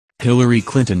Hillary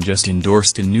Clinton just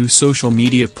endorsed a new social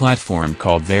media platform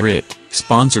called Verrit,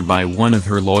 sponsored by one of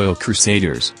her loyal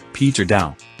crusaders, Peter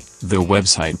Daou. The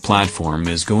website platform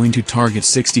is going to target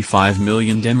 65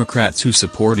 million Democrats who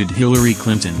supported Hillary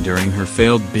Clinton during her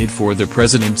failed bid for the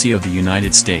presidency of the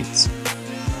United States.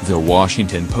 The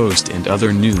Washington Post and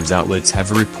other news outlets have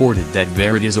reported that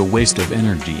Verrit is a waste of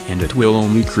energy and it will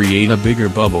only create a bigger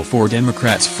bubble for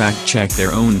Democrats fact-check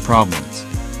their own problems.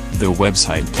 The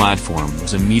website platform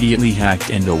was immediately hacked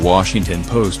and the Washington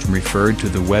Post referred to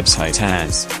the website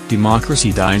as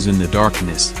 "Democracy Dies in the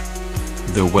Darkness."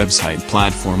 The website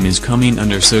platform is coming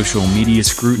under social media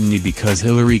scrutiny because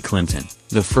Hillary Clinton,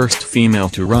 the first female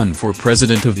to run for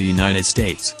President of the United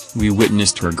States,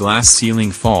 witnessed her glass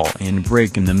ceiling fall and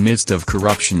break in the midst of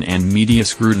corruption and media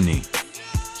scrutiny.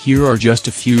 Here are just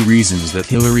a few reasons that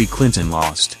Hillary Clinton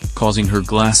lost, causing her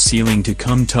glass ceiling to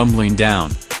come tumbling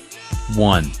down.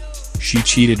 1. She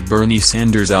cheated Bernie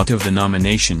Sanders out of the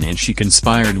nomination and she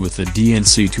conspired with the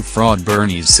DNC to fraud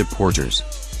Bernie's supporters.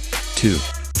 2.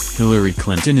 Hillary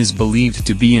Clinton is believed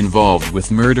to be involved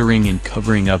with murdering and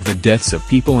covering up the deaths of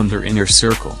people in her inner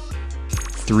circle.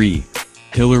 3.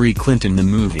 Hillary Clinton the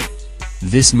movie.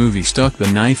 This movie stuck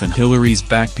the knife in Hillary's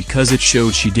back because it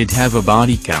showed she did have a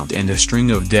body count and a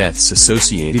string of deaths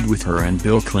associated with her and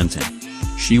Bill Clinton.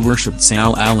 She worshipped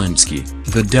Saul Alinsky,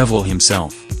 the devil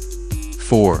himself.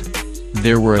 4.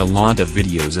 There were a lot of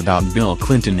videos about Bill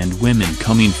Clinton and women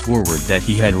coming forward that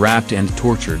he had raped and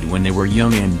tortured when they were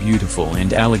young and beautiful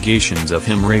and allegations of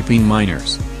him raping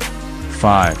minors.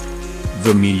 5.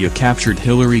 The media captured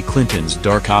Hillary Clinton's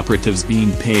dark operatives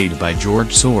being paid by George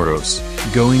Soros,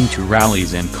 going to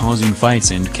rallies and causing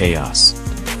fights and chaos.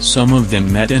 Some of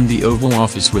them met in the Oval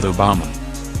Office with Obama.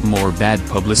 More bad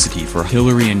publicity for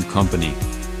Hillary and company.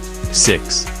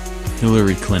 6.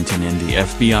 Hillary Clinton and the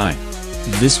FBI.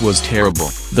 This was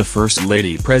terrible, the First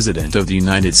Lady President of the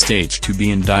United States to be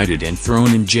indicted and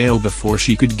thrown in jail before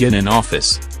she could get in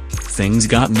office. Things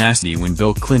got nasty when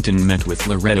Bill Clinton met with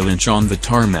Loretta Lynch on the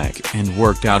tarmac and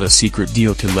worked out a secret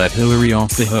deal to let Hillary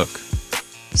off the hook.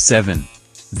 7.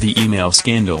 The email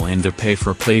scandal and the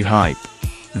pay-for-play hype.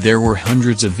 There were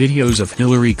hundreds of videos of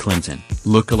Hillary Clinton,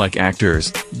 look-alike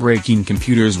actors, breaking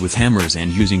computers with hammers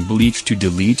and using bleach to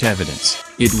delete evidence.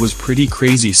 It was pretty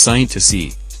crazy sight to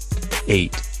see.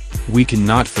 8. We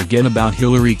cannot forget about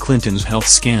Hillary Clinton's health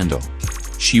scandal.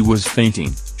 She was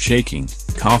fainting, shaking,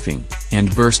 coughing,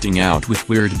 and bursting out with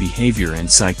weird behavior and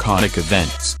psychotic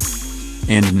events.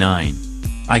 And 9.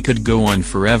 I could go on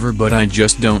forever but I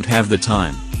just don't have the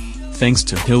time. Thanks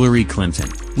to Hillary Clinton,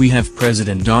 we have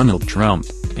President Donald Trump,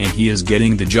 and he is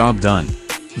getting the job done.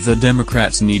 The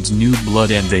Democrats needs new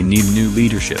blood and they need new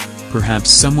leadership, perhaps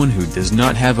someone who does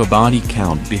not have a body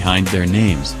count behind their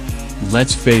names.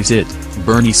 Let's face it,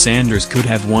 Bernie Sanders could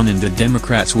have won and the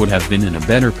Democrats would have been in a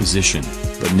better position,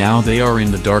 but now they are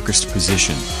in the darkest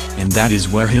position, and that is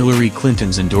where Hillary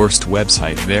Clinton's endorsed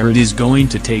website Verrit is going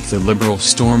to take the liberal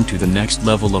storm to the next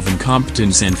level of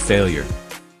incompetence and failure.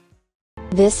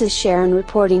 This is Sharon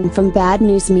reporting from Bad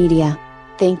News Media.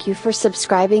 Thank you for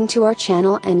subscribing to our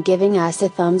channel and giving us a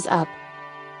thumbs up.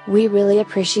 We really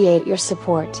appreciate your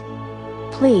support.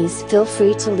 Please feel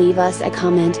free to leave us a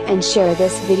comment and share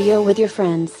this video with your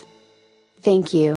friends. Thank you.